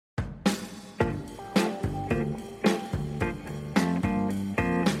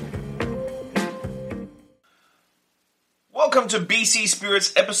Welcome to BC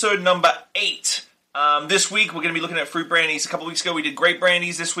Spirits episode number 8. This week we're going to be looking at fruit brandies. A couple weeks ago we did grape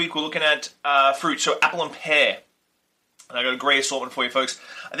brandies. This week we're looking at fruit, so apple and pear. And I got a great assortment for you folks.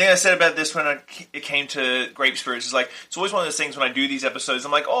 I think I said about this when it came to grape spirits. It's like, it's always one of those things when I do these episodes,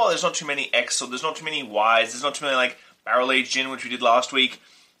 I'm like, oh, there's not too many X, or there's not too many Ys, there's not too many like barrel-aged gin, which we did last week.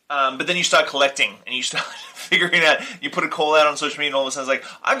 But then you start collecting, and you start figuring out, you put a call out on social media, and all of a sudden it's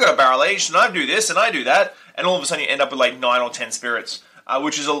like, I've got a barrel-aged, and I do this, and I do that, and all of a sudden you end up with like 9 or 10 spirits,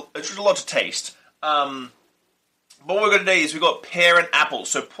 which is a lot to taste. But what we've got today is we've got pear and apple,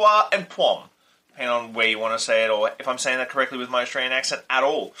 so poire and pomme, depending on where you want to say it, or if I'm saying that correctly with my Australian accent at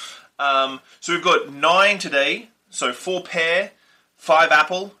all. So we've got 9 today, so 4 pear, 5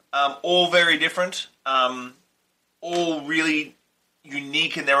 apple, all very different, all really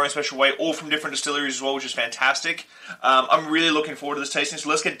unique in their own special way, all from different distilleries as well, which is fantastic. I'm really looking forward to this tasting, so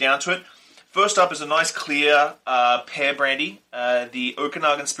let's get down to it. First up is a nice clear pear brandy, the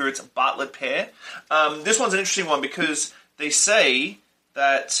Okanagan Spirits Bartlett Pear. This one's an interesting one because they say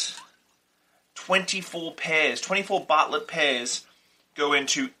that 24 Bartlett pears go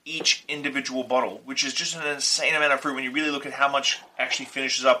into each individual bottle, which is just an insane amount of fruit when you really look at how much actually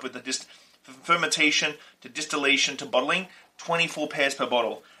finishes up with the fermentation to distillation to bottling. 24 pears per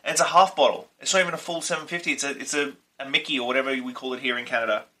bottle. And it's a half bottle. It's not even a full 750. It's a Mickey or whatever we call it here in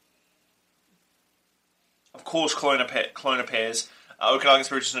Canada. Of course, Kelowna pears. Okanagan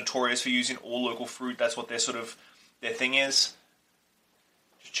Spirits is notorious for using all local fruit. That's what their thing is.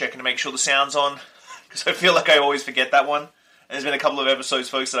 Just checking to make sure the sound's on, because I feel like I always forget that one. And there's been a couple of episodes,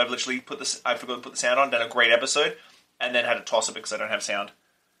 folks, that I've literally I forgot to put the sound on, done a great episode, and then had to toss it because I don't have sound.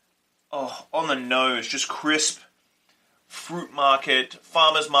 Oh, on the nose, just crisp fruit market,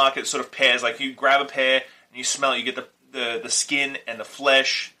 farmer's market sort of pears. Like you grab a pear and you smell it, you get the skin and the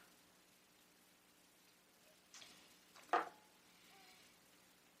flesh.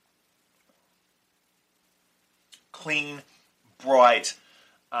 Clean, bright,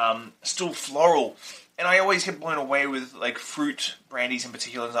 still floral. And I always get blown away with like fruit brandies in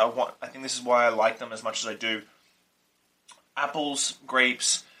particular. I think this is why I like them as much as I do. Apples,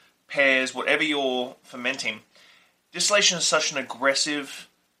 grapes, pears, whatever you're fermenting. Distillation is such an aggressive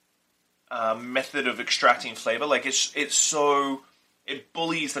method of extracting flavor. Like it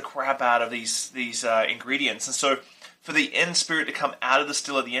bullies the crap out of these ingredients. And so for the end spirit to come out of the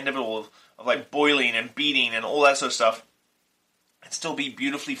still at the end of it all, of like boiling and beating and all that sort of stuff, and still be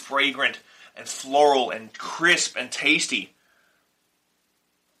beautifully fragrant and floral and crisp and tasty.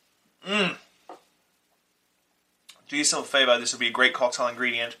 Do yourself a favor. This would be a great cocktail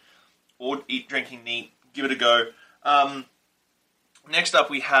ingredient or drinking neat. Give it a go. Next up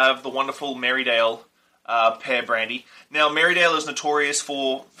we have the wonderful Merrydale pear brandy. Now Merrydale is notorious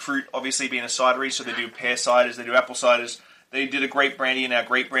for fruit, obviously being a cidery, so they do pear ciders, they do apple ciders. They did a great brandy in our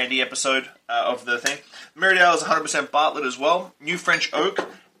Great Brandy episode of the thing. Merrydale is 100% Bartlett as well. New French oak,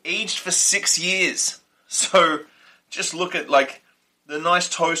 aged for 6 years. So just look at like the nice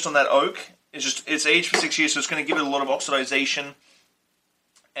toast on that oak. It's aged for 6 years, so it's going to give it a lot of oxidization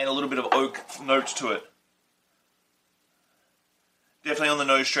and a little bit of oak notes to it. Definitely on the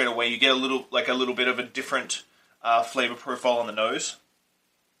nose straight away. You get a little bit of a different flavor profile on the nose.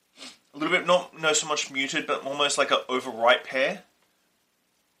 A little bit, not so much muted, but almost like an overripe pear.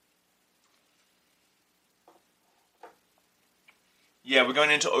 Yeah, we're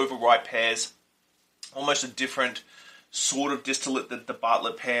going into overripe pears. Almost a different sort of distillate than the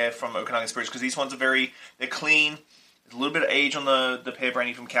Bartlett pear from Okanagan Spirits, because these ones they're clean. There's a little bit of age on the pear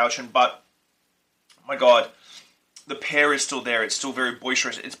brandy from Cowichan, but my God, the pear is still there. It's still very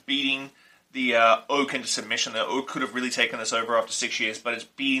boisterous. It's beating the oak into submission. The oak could have really taken this over after 6 years, but it's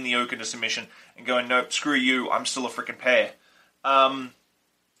beating the oak into submission and going, nope, screw you, I'm still a freaking pear. I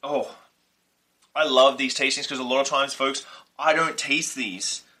love these tastings because a lot of times, folks, I don't taste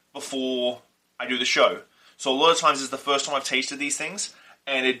these before I do the show. So a lot of times it's the first time I've tasted these things,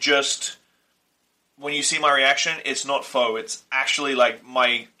 and it just, when you see my reaction, it's not faux. It's actually like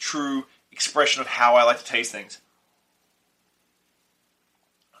my true expression of how I like to taste things.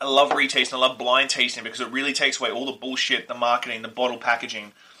 I love retasting, I love blind tasting because it really takes away all the bullshit, the marketing, the bottle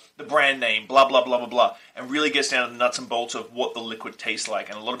packaging, the brand name, blah, blah, blah, blah, blah, and really gets down to the nuts and bolts of what the liquid tastes like.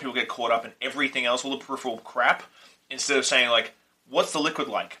 And a lot of people get caught up in everything else, all the peripheral crap, instead of saying, like, what's the liquid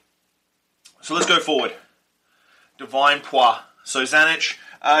like? So let's go forward. Divine Poire. So Zanuck,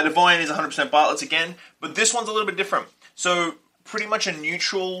 Divine is 100% Bartlett's again, but this one's a little bit different. So pretty much a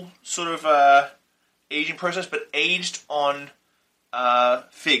neutral sort of aging process, but aged on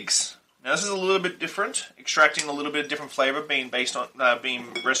figs. Now this is a little bit different, extracting a little bit of different flavor, being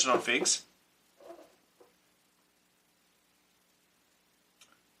rested on figs.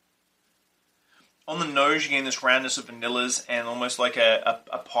 On the nose, you're getting this roundness of vanillas and almost like a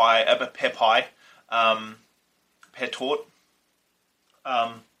pear pie, pear torte.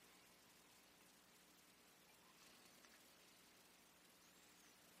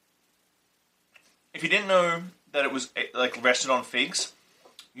 If you didn't know that it was like rested on figs,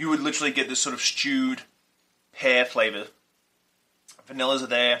 you would literally get this sort of stewed pear flavor. Vanillas are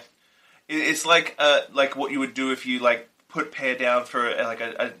there. It's like what you would do if you like put pear down for like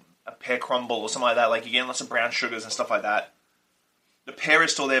a pear crumble or something like that. Like you're getting lots of brown sugars and stuff like that. The pear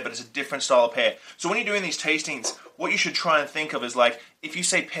is still there, but it's a different style of pear. So when you're doing these tastings, what you should try and think of is like, if you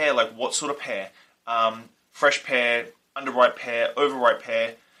say pear, like what sort of pear? Fresh pear, underripe pear, overripe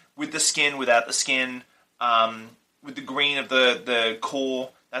pear, with the skin, without the skin, with the green of the core,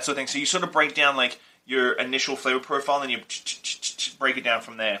 that sort of thing. So you sort of break down like your initial flavor profile, and then you break it down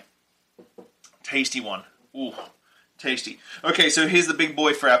from there. Tasty one. Ooh, tasty. Okay, so here's the big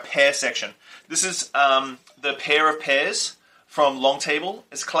boy for our pear section. This is the Pair of Pears from Long Table.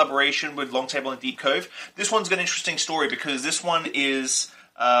 It's a collaboration with Long Table and Deep Cove. This one's got an interesting story because this one is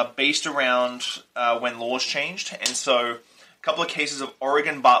based around when laws changed. And so a couple of cases of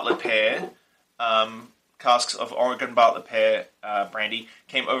Oregon Bartlett pear, casks of Oregon Bartlett pear brandy,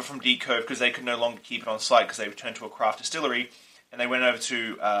 came over from Deep Cove because they could no longer keep it on site because they returned to a craft distillery. And they went over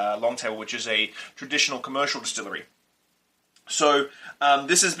to Long Table, which is a traditional commercial distillery. So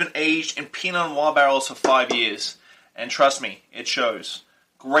this has been aged in Pinot Noir barrels for 5 years. And trust me, it shows.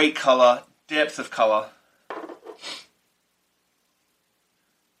 Great color, depth of color.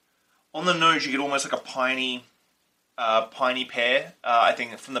 On the nose, you get almost like a piney pear. I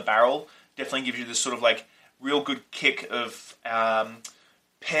think from the barrel, definitely gives you this sort of like real good kick of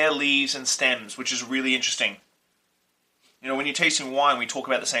pear leaves and stems, which is really interesting. You know, when you're tasting wine, we talk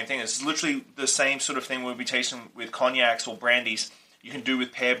about the same thing. It's literally the same sort of thing we'll be tasting with cognacs or brandies. You can do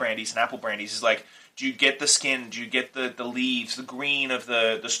with pear brandies and apple brandies. It's like, do you get the skin? Do you get the leaves, the green of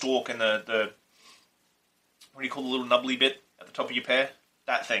the stalk and the what do you call the little nubbly bit at the top of your pear?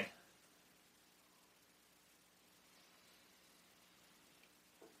 That thing.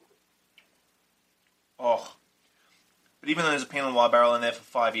 Oh. But even though there's a Pinot Noir barrel in there for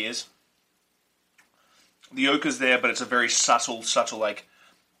 5 years, the oak is there, but it's a very subtle like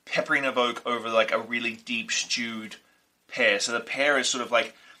peppering of oak over like a really deep stewed pear. So the pear is sort of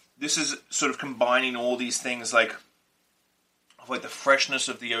like, this is sort of combining all these things like the freshness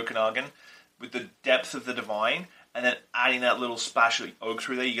of the Okanagan with the depth of the Divine, and then adding that little splash of oak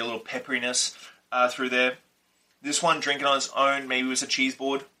through there. You get a little pepperiness through there. This one, drinking on its own, maybe with a cheese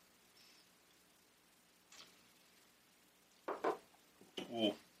board.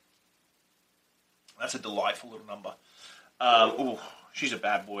 Ooh. That's a delightful little number. Ooh, she's a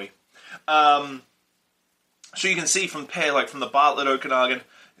bad boy. So you can see from pear, like from the Bartlett Okanagan,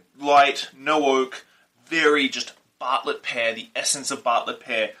 light, no oak, very just Bartlett pear, the essence of Bartlett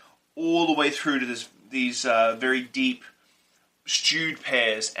pear, all the way through to these very deep stewed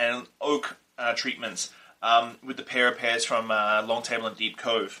pears and oak treatments with the Pair of Pears from Long Table and Deep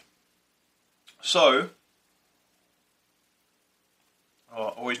Cove. So,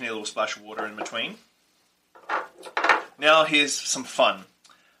 always need a little splash of water in between. Now here's some fun.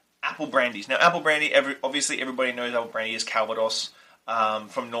 Apple brandies. Now apple brandy, obviously everybody knows apple brandy is Calvados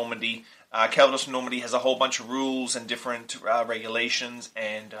from Normandy. Calvados from Normandy has a whole bunch of rules and different regulations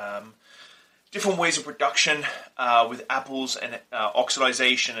and different ways of production with apples and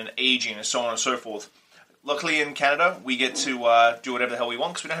oxidization and aging and so on and so forth. Luckily in Canada, we get to do whatever the hell we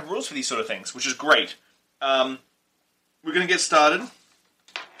want because we don't have rules for these sort of things, which is great. We're going to get started.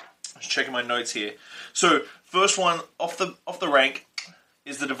 Just checking my notes here. So first one off the rank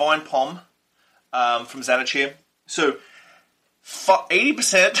is the Divine Pomme from Zanisher. So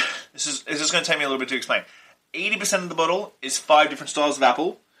 80%. This is going to take me a little bit to explain. 80% of the bottle is 5 different styles of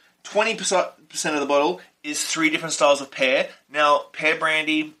apple. 20% of the bottle is 3 different styles of pear. Now, pear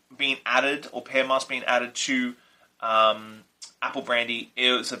brandy being added, or pear must being added to apple brandy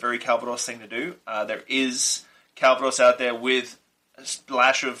is a very Calvados thing to do. There is Calvados out there with a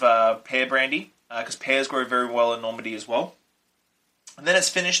splash of pear brandy, because pears grow very well in Normandy as well. And then it's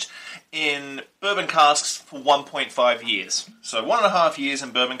finished in bourbon casks for 1.5 years. So 1.5 years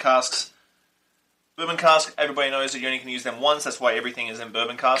in bourbon casks. Bourbon cask, everybody knows that you only can use them once. That's why everything is in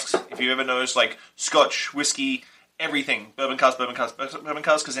bourbon casks. If you ever notice, like Scotch, whiskey, everything, bourbon cask,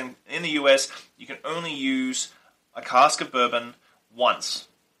 because in the US, you can only use a cask of bourbon once,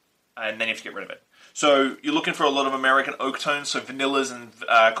 and then you have to get rid of it. So you're looking for a lot of American oak tones, so vanillas and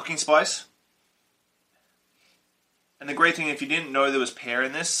cooking spice. And the great thing, if you didn't know there was pear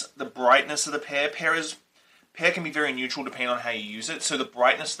in this, the brightness of the pear Pear can be very neutral depending on how you use it, so the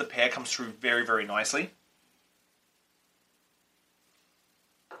brightness of the pear comes through very, very nicely.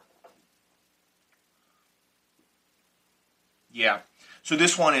 Yeah. So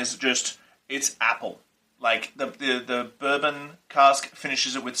this one is just, it's apple. Like, the bourbon cask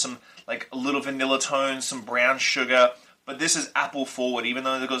finishes it with some, like, a little vanilla tone, some brown sugar, but this is apple forward, even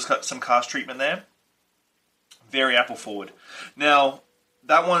though there's got some cask treatment there. Very apple forward. Now,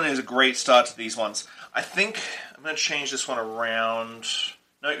 that one is a great start to these ones. I think I'm going to change this one around.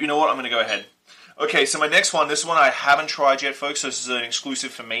 No, you know what? I'm going to go ahead. Okay, so my next one, this one I haven't tried yet, folks, so this is an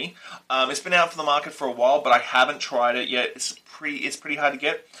exclusive for me. It's been out for the market for a while, but I haven't tried it yet. It's pretty hard to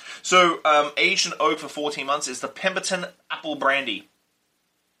get. So, aged in oak for 14 months is the Pemberton Apple Brandy.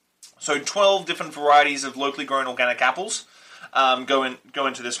 So 12 different varieties of locally grown organic apples go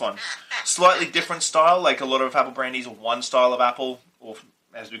into this one. Slightly different style, like a lot of apple brandies are one style of apple, or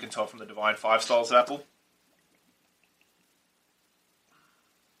as we can tell from the Divine, 5 styles of apple.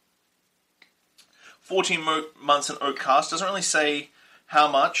 14 months in oak cask. Doesn't really say how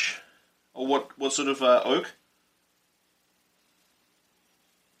much or what sort of oak.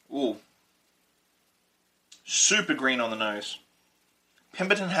 Ooh. Super green on the nose.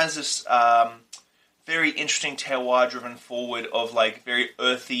 Pemberton has this very interesting terroir-driven forward of like very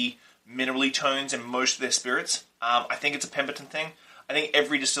earthy, minerally tones in most of their spirits. I think it's a Pemberton thing. I think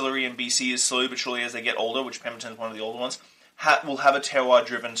every distillery in BC is slowly but surely as they get older, which Pemberton is one of the older ones, will have a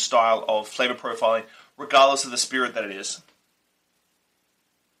terroir-driven style of flavor profiling, regardless of the spirit that it is.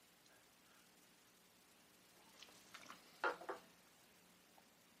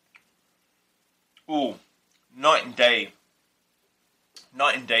 Ooh, night and day.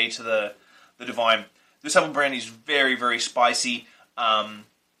 Night and day to the Divine. This apple brandy is very, very spicy.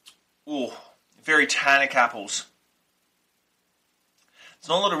 Very tannic apples. There's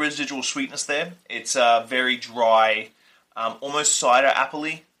not a lot of residual sweetness there. It's very dry, almost cider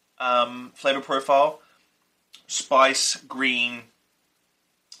apple-y flavor profile. Spice, green,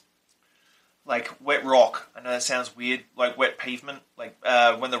 like wet rock. I know that sounds weird, like wet pavement. Like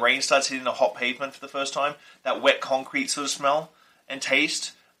when the rain starts hitting a hot pavement for the first time, that wet concrete sort of smell and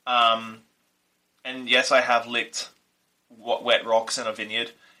taste. And yes, I have licked wet rocks in a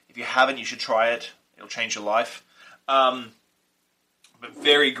vineyard. If you haven't, you should try it. It'll change your life. But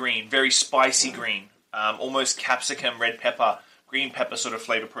very green, very spicy green. Almost capsicum, red pepper, green pepper sort of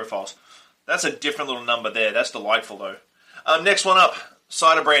flavor profiles. That's a different little number there. That's delightful, though. Next one up,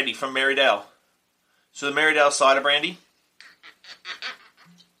 cider brandy from Merrydale. So the Merrydale cider brandy.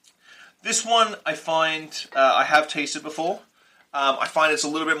 This one I find I have tasted before. I find it's a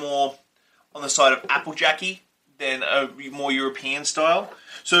little bit more on the side of Applejacky than a more European style.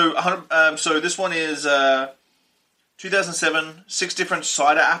 So, so this one is 2007, 6 different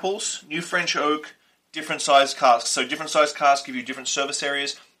cider apples, new French oak, different size casks. So different size casks give you different service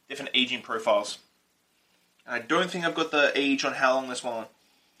areas, different aging profiles. And I don't think I've got the age on how long this one.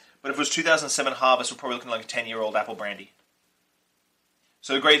 But if it was 2007 harvest, we're probably looking like a 10-year-old apple brandy.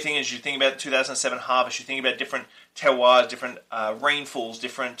 So the great thing is you think about 2007 harvest, you think about different terroirs, different rainfalls,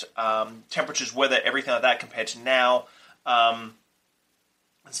 different temperatures, weather, everything like that compared to now.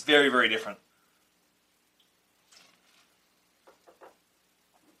 It's very, very different.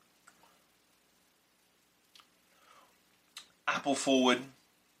 Apple forward.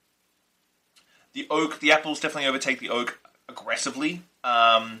 The apples definitely overtake the oak aggressively.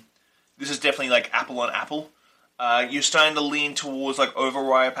 This is definitely like apple on apple. You're starting to lean towards like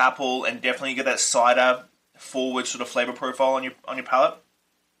overripe apple, and definitely get that cider forward sort of flavor profile on your palate.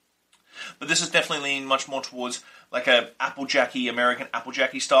 But this is definitely leaning much more towards like a American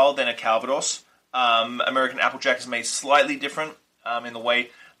Applejacky style than a Calvados. American Applejack is made slightly different in the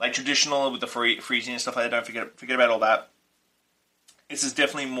way, like traditional with the freezing and stuff like that. Don't forget about all that. This is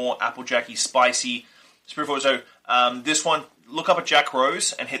definitely more Applejacky, spicy. So this one, look up a Jack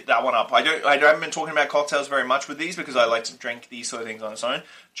Rose and hit that one up. I haven't been talking about cocktails very much with these because I like to drink these sort of things on its own.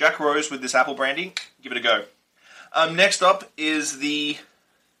 Jack Rose with this apple brandy, give it a go. Next up is the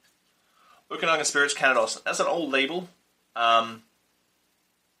Okanagan Spirits Canados. That's an old label. So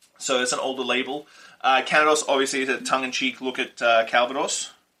it's an older label. Canados obviously is a tongue-in-cheek look at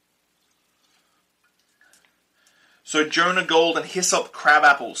Calvados. So Jonah Gold and Hyssop crab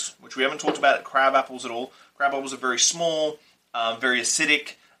apples, which we haven't talked about crab apples at all. Crab apples are very small, very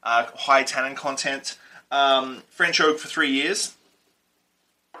acidic, high tannin content. French oak for 3 years.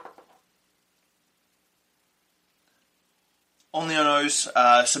 On the nose,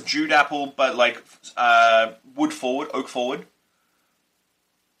 subdued apple, but like wood forward, oak forward.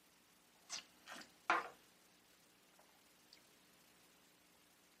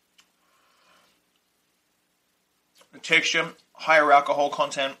 The texture, higher alcohol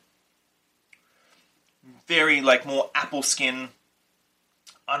content, very more apple skin,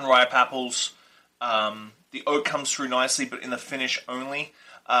 unripe apples. The oak comes through nicely, but in the finish only.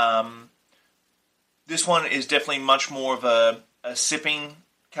 This one is definitely much more of a sipping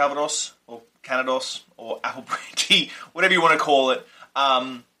Calvados, or Canados, or apple brandy, whatever you want to call it.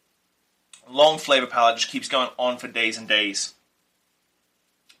 Long flavor palette, just keeps going on for days and days.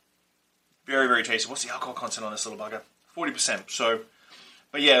 Very, very tasty. What's the alcohol content on this little bugger? 40%. So,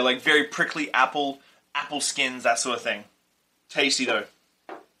 but yeah, very prickly apple skins, that sort of thing. Tasty though.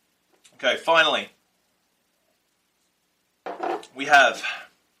 Okay, finally, we have,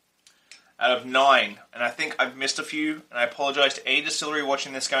 out of 9, and I think I've missed a few, and I apologize to any distillery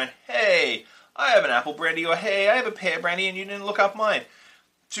watching this going, hey, I have an apple brandy, or hey, I have a pear brandy, and you didn't look up mine.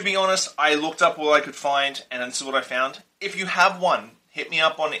 To be honest, I looked up what I could find, and this is what I found. If you have one, hit me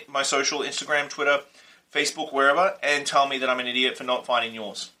up on my social, Instagram, Twitter, Facebook, wherever, and tell me that I'm an idiot for not finding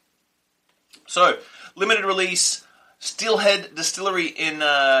yours. So, limited release, Steelhead Distillery in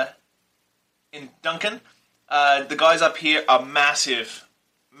Duncan. The guys up here are massive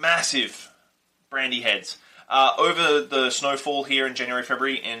brandy heads. Over the snowfall here in January,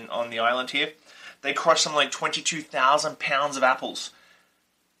 February on the island here, they crushed something like 22,000 pounds of apples.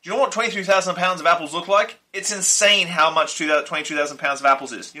 Do you know what 22,000 pounds of apples look like? It's insane how much 22,000 pounds of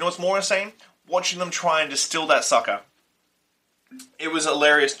apples is. You know what's more insane? Watching them try and distill that sucker. It was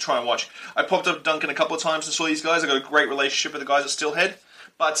hilarious to try and watch. I popped up Duncan a couple of times and saw these guys. I got a great relationship with the guys at Steelhead.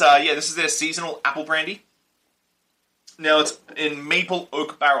 But yeah, this is their seasonal apple brandy. Now it's in maple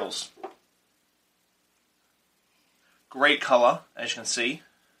oak barrels. Great colour, as you can see.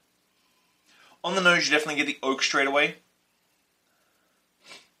 On the nose, you definitely get the oak straight away.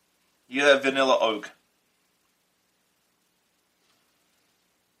 You get that vanilla oak.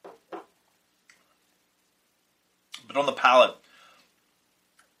 But on the palate,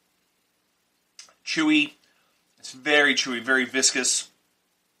 chewy. It's very chewy, very viscous.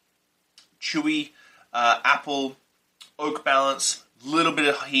 Chewy, apple, oak balance, little bit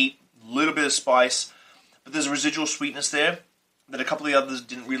of heat, little bit of spice. But there's a residual sweetness there that a couple of the others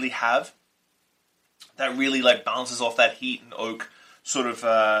didn't really have. That really balances off that heat and oak sort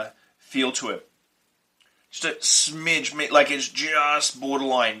of feel to it. Just a smidge, it's just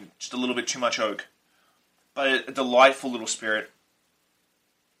borderline, just a little bit too much oak. But a delightful little spirit.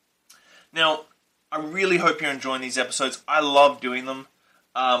 Now, I really hope you're enjoying these episodes. I love doing them.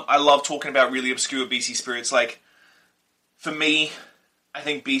 I love talking about really obscure BC spirits. For me, I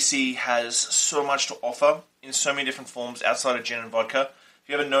think BC has so much to offer in so many different forms outside of gin and vodka. If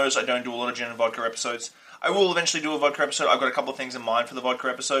you haven't noticed, I don't do a lot of gin and vodka episodes. I will eventually do a vodka episode. I've got a couple of things in mind for the vodka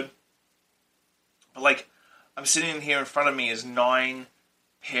episode. But I'm sitting here in front of me is 9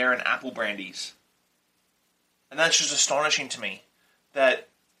 pear and apple brandies. And that's just astonishing to me that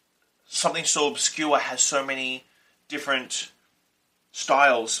something so obscure has so many different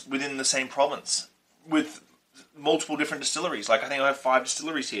styles within the same province with multiple different distilleries. I think I have 5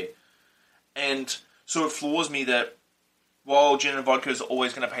 distilleries here. And so it floors me that while gin and vodka is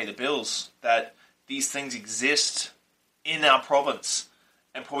always going to pay the bills, that these things exist in our province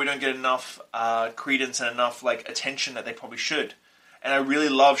and probably don't get enough credence and enough attention that they probably should. And I really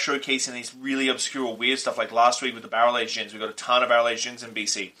love showcasing these really obscure, weird stuff. Like last week with the barrel-aged gins, we got a ton of barrel-aged gins in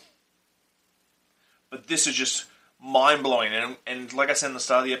BC. But this is just mind-blowing. And like I said in the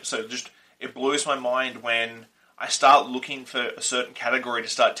start of the episode, it blows my mind when I start looking for a certain category to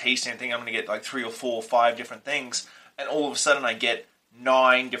start tasting and think I'm going to get 3 or 4 or 5 different things. And all of a sudden I get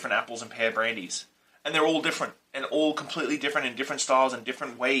 9 different apples and pear brandies. And they're all different. And all completely different in different styles and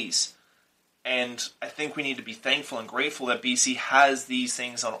different ways. And I think we need to be thankful and grateful that BC has these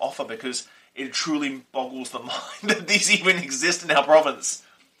things on offer, because it truly boggles the mind that these even exist in our province.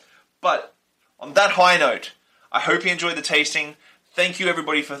 But on that high note, I hope you enjoyed the tasting. Thank you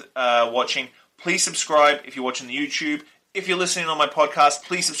everybody for watching. Please subscribe if you're watching the YouTube. If you're listening on my podcast,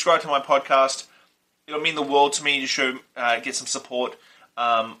 please subscribe to my podcast. It'll mean the world to me to get some support.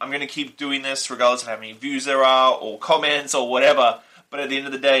 I'm going to keep doing this regardless of how many views there are or comments or whatever. But at the end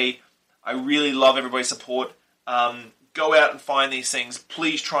of the day, I really love everybody's support. Go out and find these things.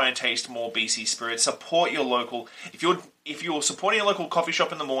 Please try and taste more BC spirits. Support your local. If you're supporting your local coffee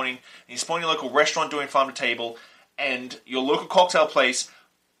shop in the morning, and you're supporting your local restaurant doing farm to table, and your local cocktail place,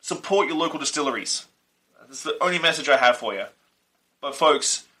 support your local distilleries. That's the only message I have for you. But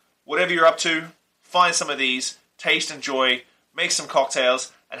folks, whatever you're up to, find some of these, taste, enjoy, make some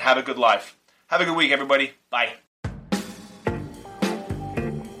cocktails, and have a good life. Have a good week, everybody. Bye.